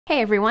Hey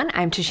everyone,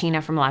 I'm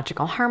Tashina from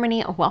Logical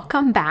Harmony.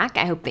 Welcome back.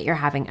 I hope that you're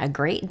having a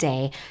great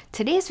day.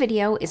 Today's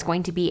video is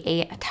going to be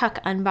a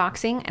TUK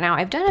unboxing. Now,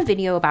 I've done a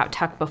video about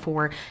TUK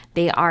before.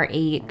 They are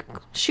a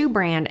shoe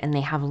brand and they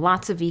have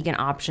lots of vegan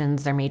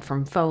options. They're made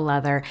from faux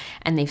leather,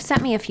 and they've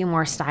sent me a few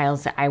more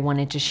styles that I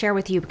wanted to share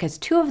with you because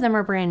two of them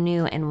are brand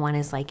new and one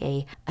is like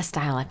a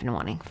style I've been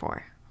wanting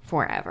for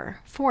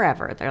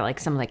forever. They're like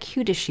some of the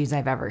cutest shoes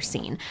I've ever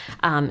seen.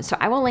 So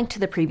I will link to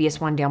the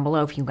previous one down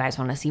below if you guys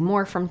want to see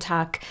more from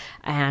TUK,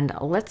 and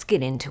let's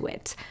get into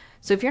it.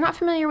 So if you're not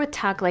familiar with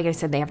TUK, like I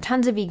said, they have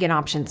tons of vegan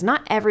options.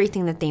 Not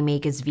everything that they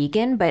make is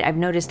vegan, but I've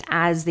noticed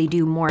as they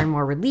do more and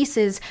more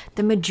releases,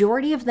 the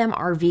majority of them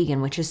are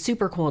vegan, which is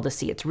super cool to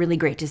see. It's really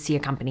great to see a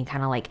company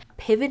kind of like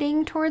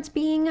pivoting towards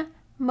being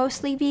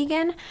mostly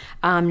vegan.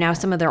 Now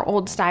some of their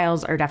old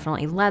styles are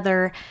definitely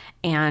leather,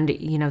 and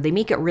you know, they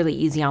make it really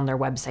easy on their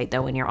website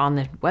though. When you're on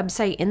the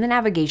website, in the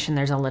navigation,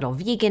 there's a little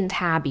vegan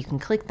tab. You can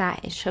click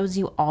that. It shows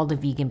you all the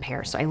vegan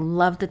pairs. So I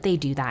love that they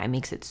do that. It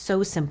makes it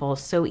so simple,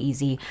 so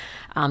easy.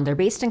 They're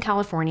based in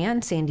California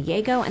and San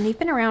Diego, and they've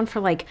been around for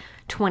like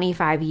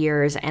 25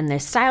 years, and the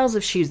styles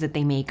of shoes that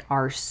they make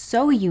are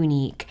so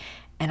unique.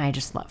 And I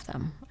just love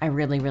them. I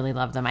really, really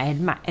love them. I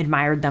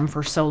admired them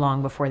for so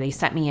long before they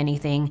sent me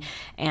anything.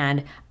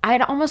 And I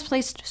had almost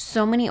placed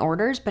so many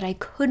orders, but I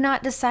could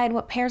not decide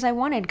what pairs I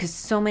wanted because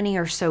so many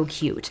are so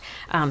cute.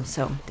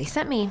 So they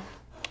sent me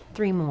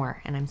 3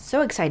 more, and I'm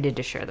so excited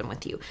to share them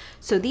with you.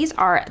 So these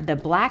are the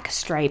black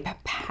stripe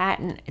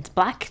patent. It's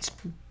black.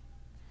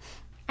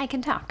 I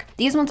can talk.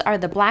 These ones are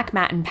the black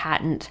matte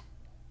and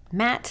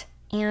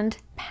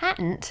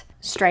patent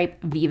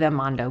stripe Viva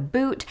Mondo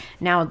boot.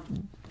 Now,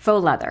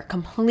 faux leather,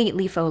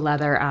 completely faux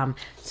leather.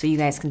 So you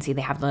guys can see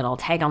they have the little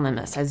tag on them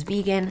that says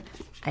vegan.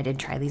 I did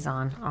try these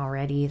on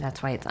already.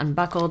 That's why it's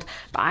unbuckled.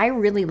 But I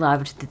really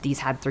loved that these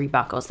had 3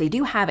 buckles. They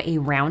do have a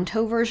round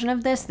toe version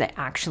of this that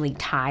actually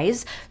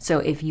ties. So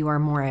if you are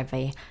more of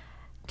a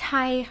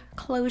tie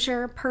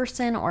closure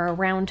person or a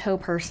round toe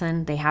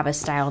person, they have a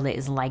style that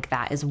is like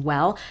that as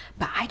well.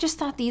 But I just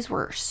thought these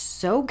were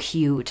so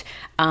cute.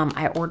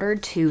 I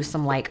ordered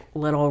some like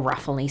little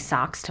ruffly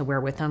socks to wear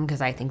with them because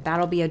I think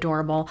that'll be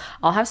adorable.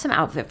 I'll have some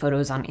outfit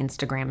photos on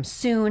Instagram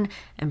soon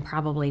and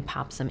probably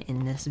pop some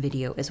in this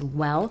video as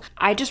well.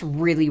 I just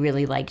really,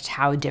 really liked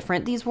how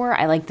different these were.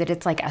 I like that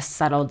it's like a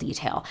subtle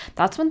detail.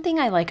 That's one thing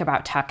I like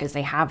about TUK is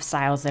they have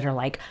styles that are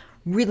like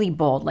really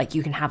bold. Like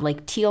you can have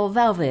like teal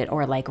velvet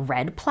or like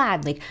red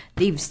plaid. Like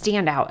they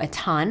stand out a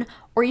ton.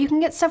 Or you can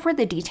get stuff where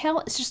the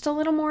detail is just a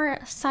little more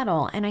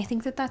subtle, and I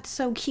think that that's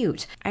so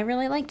cute. I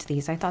really liked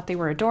these. I thought they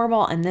were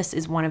adorable, and this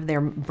is one of their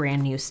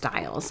brand new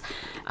styles.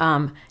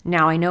 Now,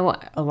 I know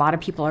a lot of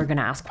people are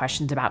gonna ask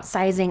questions about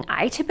sizing.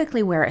 I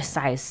typically wear a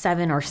size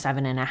 7 or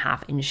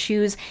 7.5 in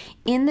shoes.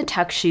 In the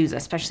TUK shoes,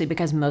 especially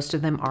because most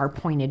of them are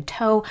pointed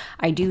toe,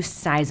 I do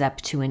size up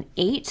to an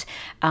 8.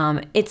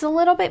 It's a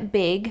little bit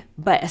big,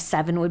 but a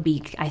 7 would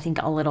be, I think,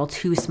 a little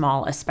too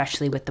small,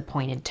 especially with the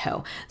pointed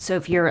toe. So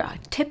if you're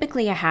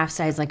typically a half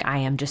size like I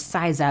am, just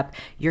size up.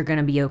 You're going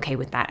to be okay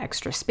with that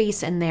extra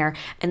space in there.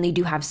 And they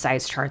do have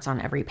size charts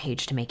on every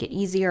page to make it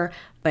easier.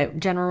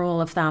 But general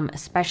rule of thumb,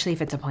 especially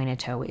if it's a pointed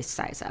toe, is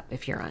size up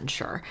if you're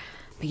unsure.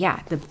 But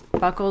yeah, the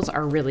buckles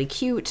are really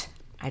cute.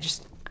 I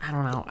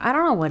don't know. I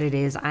don't know what it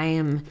is. I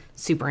am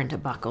super into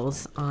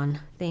buckles on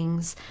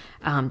things.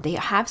 They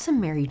have some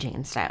Mary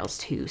Jane styles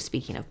too,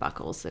 speaking of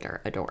buckles, that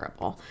are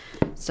adorable.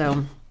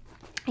 So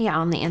yeah,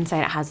 on the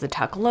inside it has the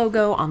TUK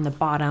logo. On the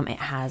bottom it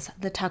has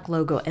the TUK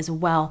logo as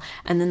well.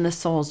 And then the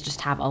soles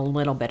just have a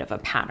little bit of a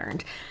pattern.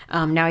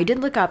 Now I did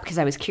look up because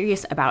I was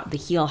curious about the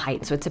heel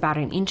height. So it's about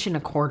 1.25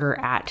 inches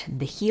at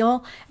the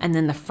heel, and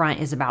then the front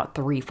is about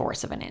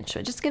 3/4 of an inch. So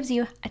it just gives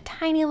you a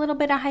tiny little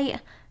bit of height.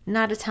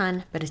 Not a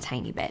ton, but a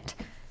tiny bit.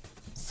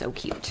 So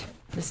cute.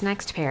 This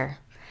next pair,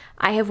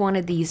 I have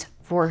wanted these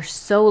for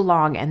so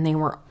long, and they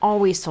were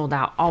always sold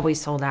out,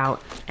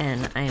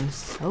 and I am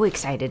so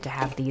excited to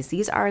have these.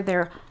 These are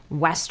their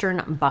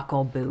Western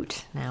buckle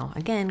boot. Now,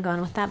 again,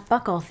 going with that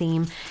buckle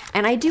theme.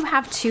 And I do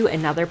have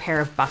another pair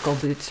of buckle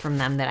boots from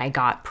them that I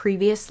got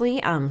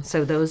previously.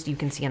 So those you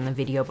can see in the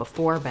video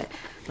before, but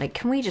like,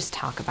 can we just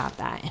talk about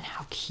that and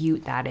how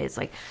cute that is?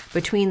 Like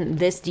between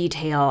this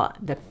detail,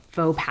 the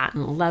faux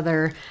patent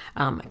leather,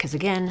 because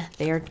again,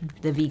 they are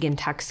the vegan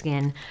TUK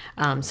skin.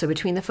 So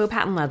between the faux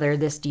patent leather,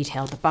 this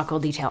detail, the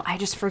buckle detail, I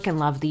just freaking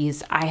love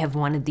these. I have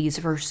wanted these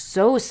for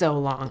so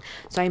long.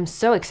 So I'm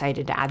so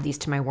excited to add these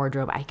to my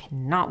wardrobe. I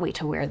cannot wait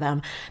to wear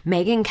them.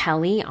 Megan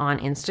Kelly on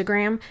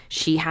Instagram,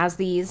 she has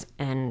these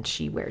and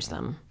she wears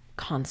them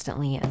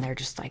constantly, and they're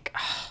just like,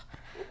 oh,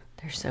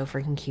 they're so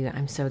freaking cute.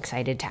 I'm so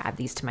excited to add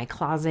these to my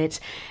closet.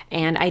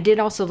 And I did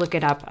also look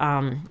it up.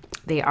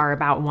 They are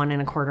about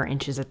 1.25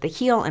 inches at the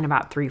heel and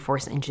about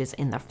 3/4 inches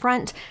in the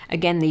front.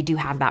 Again, they do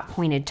have that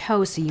pointed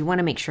toe, so you want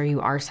to make sure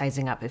you are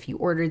sizing up if you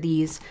order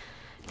these.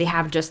 They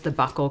have just the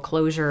buckle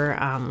closure.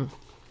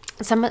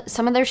 Some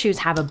of their shoes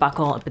have a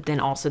buckle, but then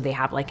also they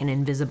have like an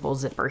invisible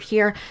zipper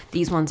here.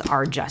 These ones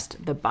are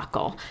just the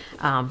buckle.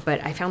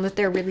 But I found that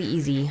they're really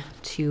easy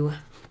to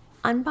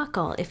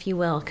unbuckle, if you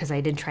will, because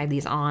I did try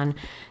these on.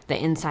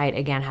 The inside,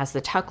 again, has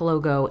the TUK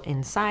logo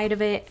inside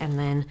of it, and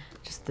then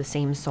just the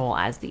same sole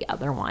as the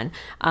other one.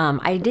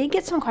 I did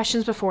get some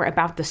questions before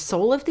about the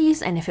sole of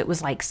these and if it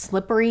was like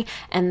slippery,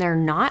 and they're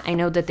not. I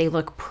know that they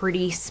look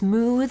pretty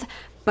smooth,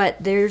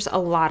 but there's a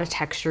lot of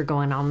texture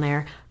going on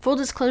there. Full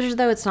disclosure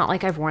though, it's not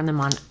like I've worn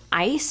them on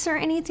ice or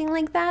anything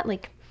like that.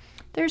 Like,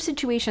 there's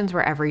situations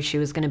where every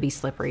shoe is gonna be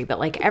slippery, but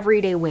like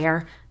everyday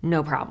wear,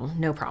 no problem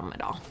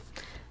at all.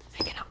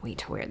 I cannot wait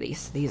to wear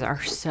these. These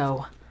are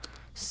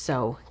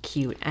so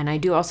cute. And I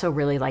do also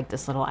really like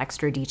this little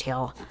extra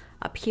detail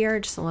up here,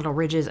 just a little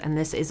ridges, and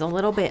this is a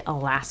little bit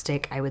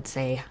elastic, I would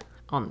say,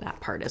 on that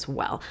part as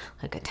well,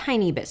 like a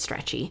tiny bit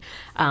stretchy.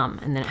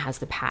 And then it has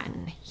the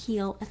patent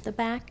heel at the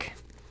back.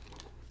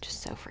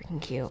 Just so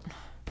freaking cute.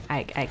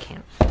 I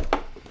can't.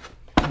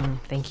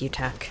 Thank you,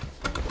 TUK.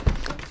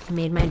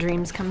 Made my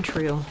dreams come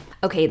true.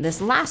 Okay, this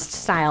last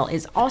style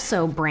is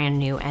also brand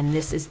new, and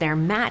this is their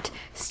matte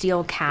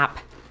steel cap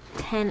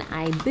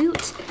 10-eye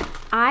boot.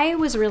 I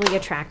was really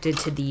attracted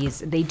to these.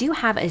 They do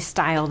have a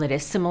style that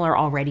is similar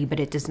already,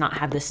 but it does not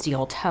have the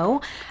steel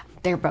toe.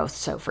 They're both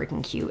so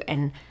freaking cute,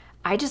 and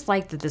I just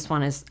like that this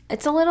one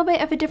it's a little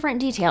bit of a different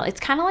detail. It's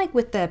kind of like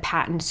with the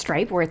patent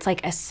stripe, where it's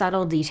like a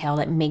subtle detail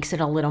that makes it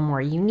a little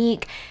more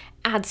unique,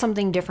 adds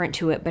something different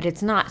to it, but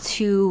it's not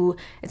too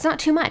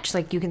much.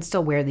 Like, you can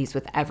still wear these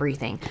with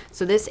everything.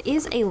 So this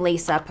is a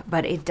lace up,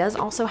 but it does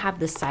also have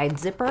the side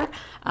zipper.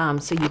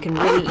 So you can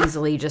really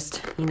easily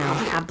just, you know,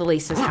 have the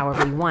laces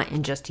however you want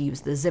and just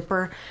use the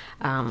zipper.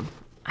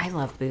 I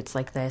love boots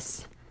like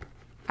this.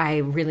 I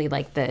really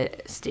like the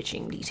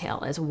stitching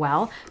detail as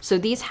well. So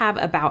these have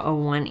about a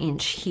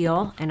 1-inch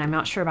heel, and I'm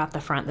not sure about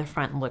the front. The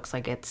front looks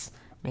like it's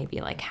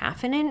maybe like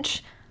 ½ an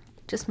inch.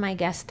 Just my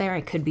guess there. I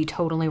could be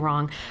totally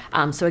wrong.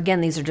 So again,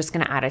 these are just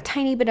gonna add a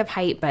tiny bit of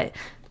height, but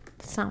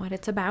that's not what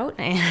it's about.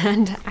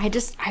 And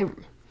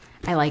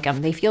I like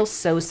them. They feel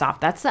so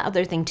soft. That's the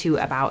other thing too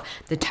about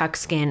the TUK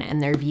skin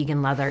and their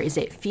vegan leather, is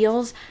it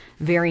feels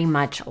very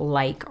much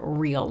like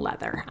real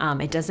leather.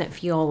 It doesn't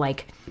feel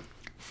like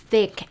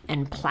thick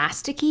and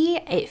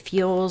plasticky. It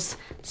feels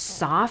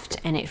soft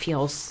and it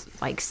feels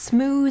like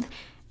smooth.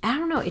 I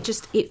don't know,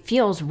 it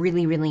feels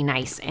really, really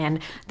nice.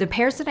 And the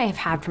pairs that I have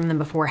had from them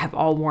before have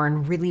all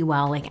worn really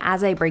well. Like,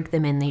 as I break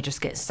them in, they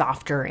just get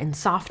softer and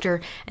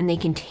softer, and they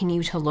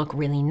continue to look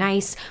really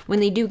nice. When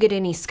they do get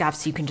any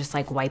scuffs, you can just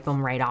like wipe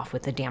them right off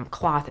with a damp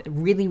cloth.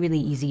 Really, really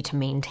easy to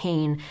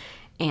maintain.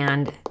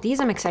 And these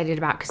I'm excited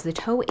about because the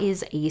toe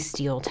is a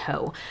steel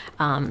toe.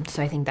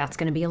 So I think that's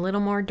gonna be a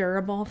little more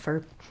durable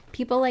for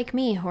people like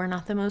me who are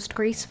not the most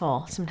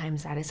graceful.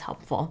 Sometimes that is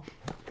helpful.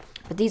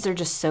 But these are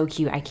just so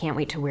cute. I can't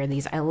wait to wear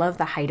these. I love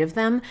the height of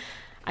them.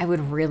 I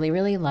would really,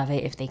 really love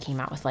it if they came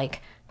out with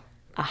like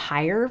a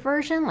higher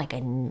version, like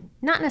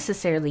not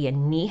necessarily a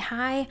knee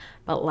high,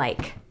 but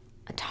like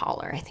a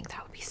taller. I think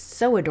that would be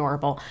so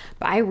adorable.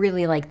 But I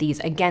really like these.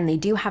 Again, they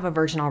do have a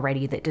version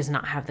already that does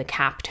not have the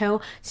cap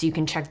toe, so you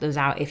can check those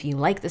out if you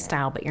like the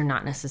style, but you're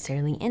not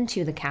necessarily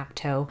into the cap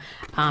toe.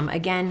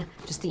 Again,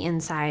 just the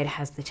inside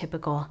has the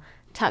typical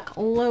TUK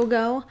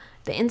logo.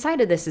 The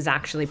inside of this is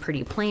actually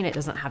pretty plain. It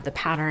doesn't have the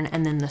pattern.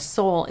 And then the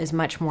sole is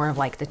much more of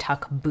like the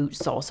TUK boot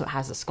sole. So it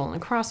has the skull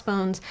and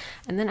crossbones,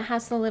 and then it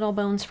has the little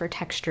bones for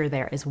texture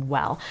there as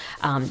well.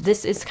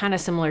 This is kind of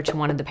similar to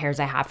one of the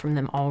pairs I have from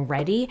them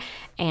already.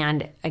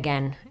 And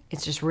again,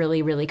 it's just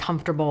really, really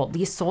comfortable.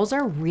 These soles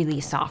are really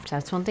soft.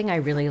 That's one thing I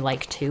really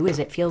like too, is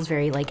it feels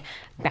very like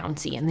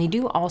bouncy. And they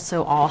do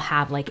also all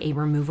have like a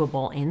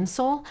removable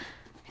insole.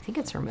 I think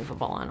it's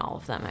removable on all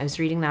of them. I was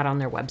reading that on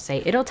their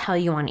website. It'll tell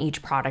you on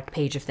each product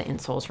page if the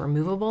insole is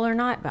removable or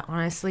not, but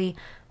honestly,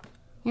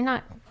 you're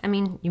not, I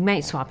mean, you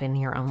might swap in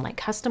your own like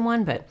custom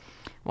one, but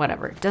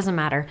whatever, it doesn't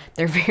matter.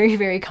 They're very,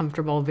 very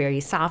comfortable, very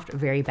soft,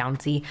 very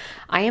bouncy.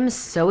 I am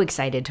so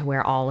excited to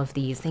wear all of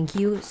these. Thank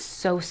you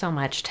so, so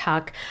much,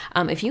 TUK.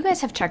 If you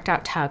guys have checked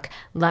out TUK,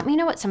 let me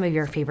know what some of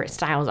your favorite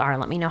styles are.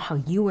 Let me know how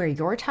you wear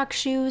your TUK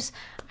shoes.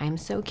 I'm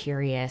so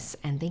curious,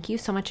 and thank you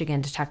so much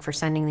again to TUK for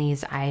sending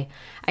these. I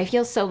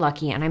feel so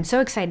lucky, and I'm so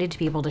excited to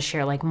be able to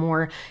share like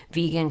more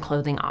vegan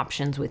clothing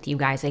options with you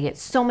guys. I get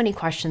so many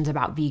questions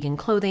about vegan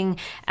clothing,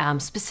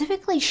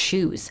 specifically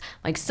shoes.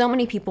 Like, so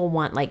many people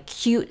want like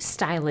cute,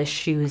 stylish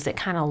shoes that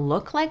kind of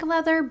look like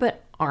leather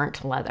but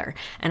aren't leather,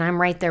 and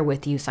I'm right there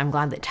with you. So I'm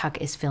glad that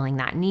TUK is filling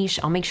that niche.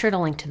 I'll make sure to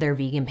link to their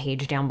vegan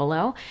page down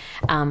below.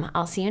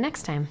 I'll see you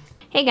next time.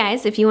 Hey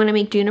guys, if you want to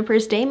make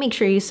Juniper's day, make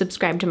sure you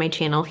subscribe to my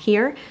channel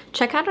here.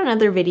 Check out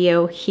another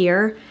video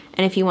here,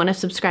 and if you want to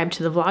subscribe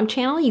to the vlog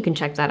channel, you can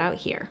check that out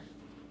here.